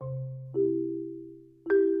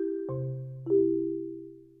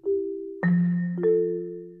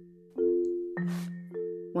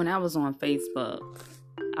When I was on Facebook,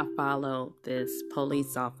 I followed this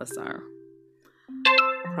police officer,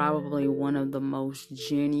 probably one of the most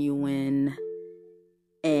genuine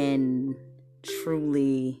and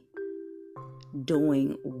truly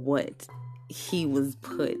doing what he was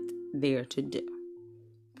put there to do: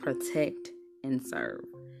 protect and serve.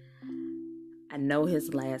 I know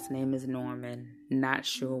his last name is Norman. Not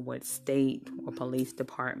sure what state or police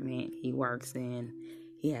department he works in.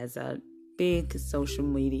 He has a big social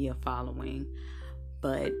media following,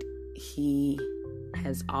 but he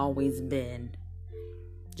has always been,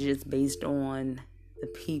 just based on the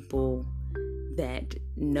people that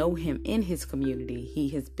know him in his community, he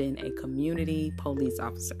has been a community police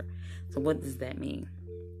officer. So what does that mean?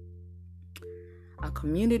 A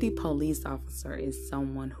community police officer is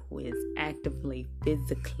someone who is actively,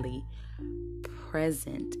 physically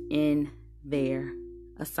present in their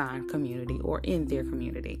assigned community or in their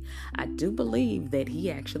community. I do believe that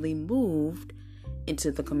he actually moved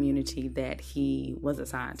into the community that he was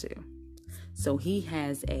assigned to. So he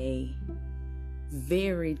has a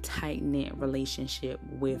very tight-knit relationship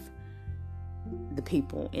with the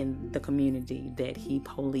people in the community that he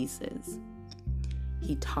polices.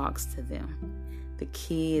 He talks to them. The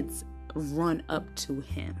kids run up to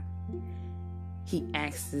him. He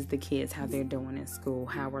asks the kids how they're doing in school.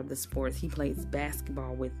 How are the sports? He plays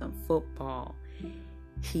basketball with them, football.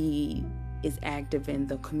 He is active in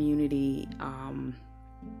the community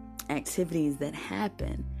activities that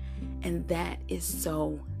happen. And that is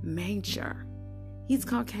so major. He's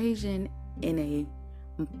Caucasian in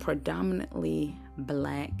a predominantly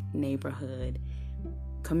black neighborhood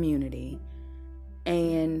community.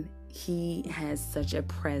 And he has such a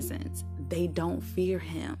presence. They don't fear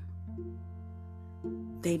him.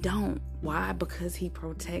 They don't. Why? Because he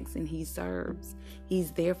protects and he serves.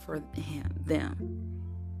 He's there for them.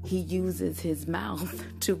 He uses his mouth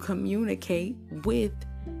to communicate with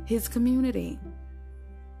his community.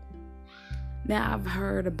 Now, I've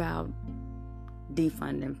heard about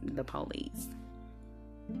defunding the police.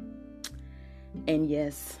 And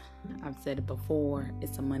yes, I've said it before,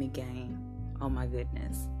 it's a money game. Oh my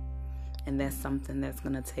goodness. And that's something that's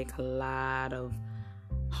going to take a lot of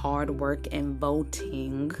hard work and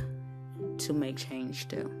voting to make change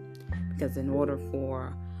to. Because in order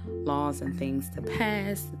for laws and things to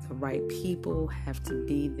pass, the right people have to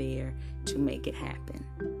be there to make it happen.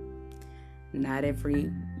 Not every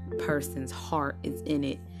person's heart is in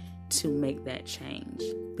it to make that change.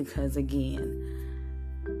 Because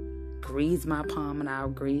again, grease my palm and I'll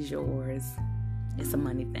grease yours. It's a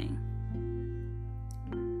money thing.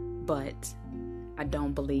 But I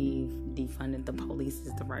don't believe defunding the police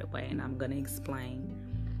is the right way, and I'm going to explain.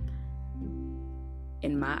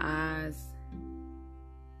 In my eyes,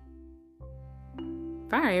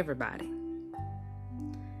 fire everybody.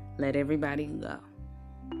 Let everybody go.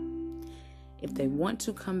 If they want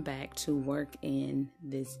to come back to work in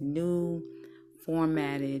this new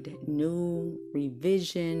formatted, new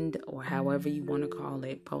revisioned, or however you want to call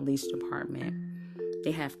it, police department,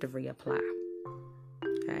 they have to reapply.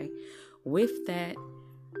 Okay? With that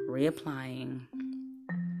reapplying,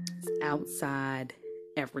 it's outside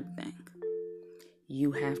everything.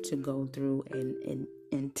 You have to go through an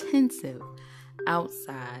intensive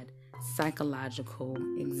outside psychological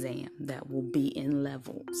exam that will be in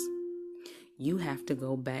levels. You have to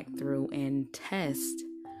go back through and test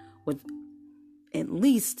with at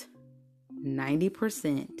least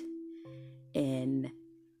 90% in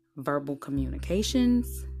verbal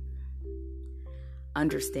communications,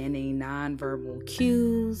 understanding nonverbal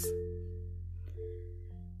cues,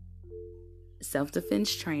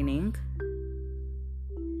 self-defense training,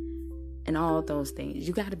 and all those things.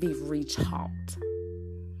 You got to be retaught.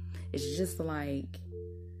 It's just like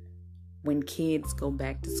when kids go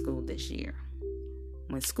back to school this year.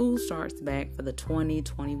 When school starts back for the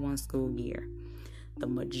 2021 school year, the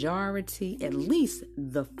majority, at least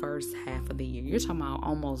the first half of the year, you're talking about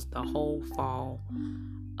almost the whole fall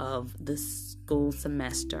of the school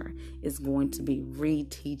semester, is going to be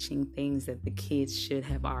reteaching things that the kids should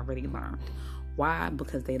have already learned. Why?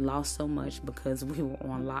 Because they lost so much because we were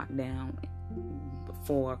on lockdown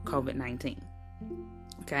for COVID-19.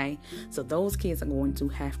 Okay? So those kids are going to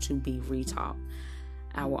have to be retaught.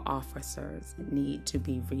 Our officers need to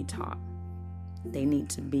be retaught. They need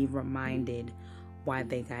to be reminded why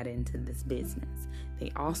they got into this business.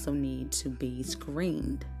 They also need to be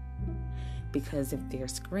screened. Because if they're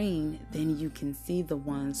screened, then you can see the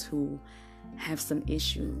ones who have some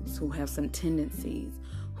issues, who have some tendencies,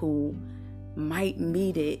 who might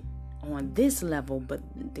meet it on this level, but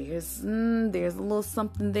there's a little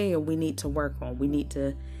something there we need to work on. We need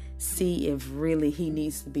to see if really he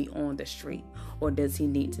needs to be on the street or does he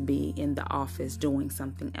need to be in the office doing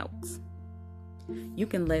something else. You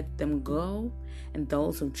can let them go, and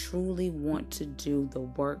those who truly want to do the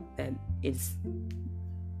work that is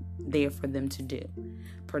there for them to do,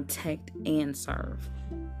 protect and serve.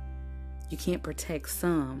 You can't protect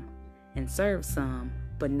some and serve some,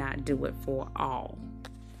 but not do it for all.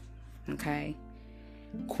 Okay?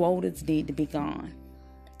 Quotas need to be gone.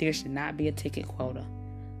 There should not be a ticket quota,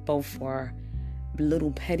 both for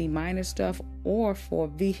little petty minor stuff or for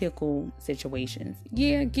vehicle situations.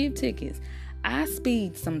 Yeah, give tickets. I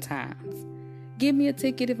speed sometimes. Give me a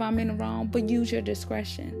ticket if I'm in the wrong, but use your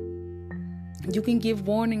discretion. You can give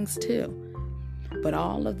warnings too, but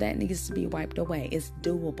all of that needs to be wiped away. It's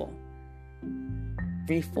doable.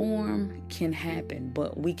 Reform can happen,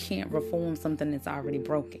 but we can't reform something that's already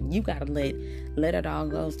broken. You gotta let it all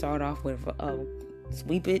go. Start off with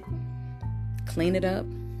sweep it, clean it up,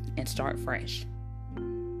 and start fresh.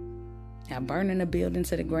 Now, burning a building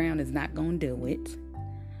to the ground is not gonna do it,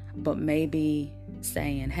 but maybe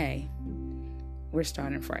saying, hey, we're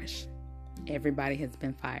starting fresh. Everybody has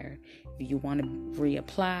been fired. If you want to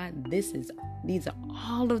reapply, these are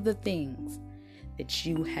all of the things that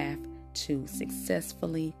you have to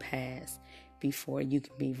successfully pass before you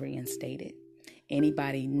can be reinstated.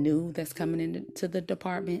 Anybody new that's coming into the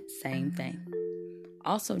department, same thing.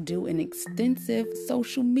 Also, do an extensive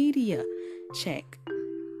social media check.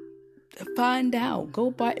 Find out.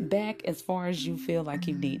 Go back as far as you feel like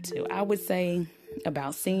you need to. I would say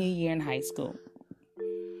about senior year in high school.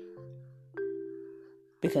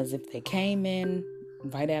 Because if they came in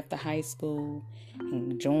right after high school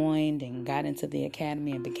and joined and got into the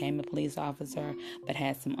academy and became a police officer, but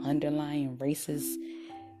had some underlying racist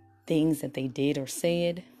things that they did or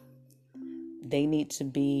said, they need to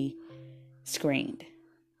be screened.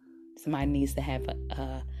 Somebody needs to have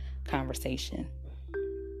a conversation.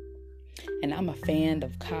 And I'm a fan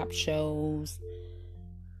of cop shows,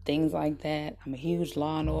 things like that. I'm a huge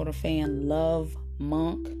Law and Order fan, love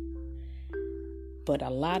Monk. But a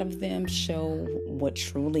lot of them show what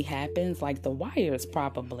truly happens. Like The Wire is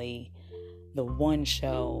probably the one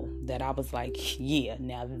show that I was like, yeah,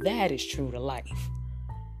 now that is true to life.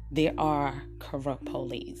 There are corrupt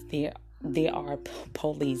police. There are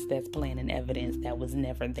police that's planting evidence that was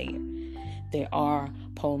never there. There are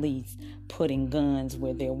police putting guns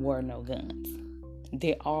where there were no guns.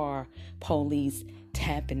 There are police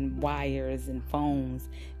tapping wires and phones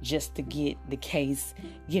just to get the case,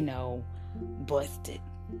 busted.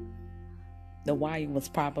 The Wire was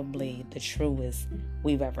probably the truest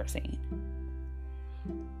we've ever seen.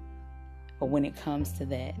 But when it comes to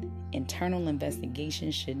that, internal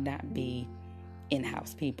investigation should not be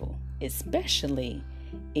in-house people, especially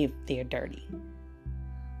if they're dirty.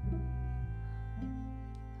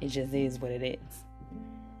 It just is what it is.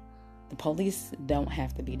 The police don't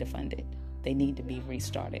have to be defunded. They need to be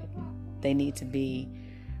restarted. They need to be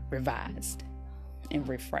revised and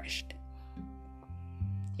refreshed.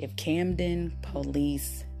 If Camden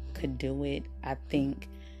police could do it, I think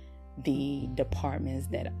the departments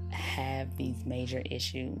that have these major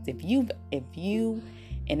issues, if you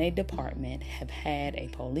in a department have had a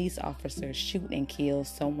police officer shoot and kill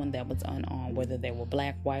someone that was unarmed, whether they were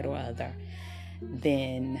black, white, or other,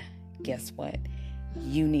 then guess what?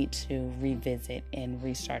 You need to revisit and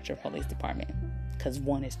restart your police department, because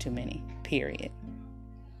one is too many, period.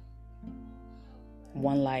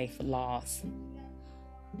 One life lost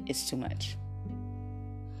is too much.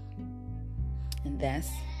 And that's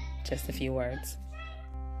just a few words.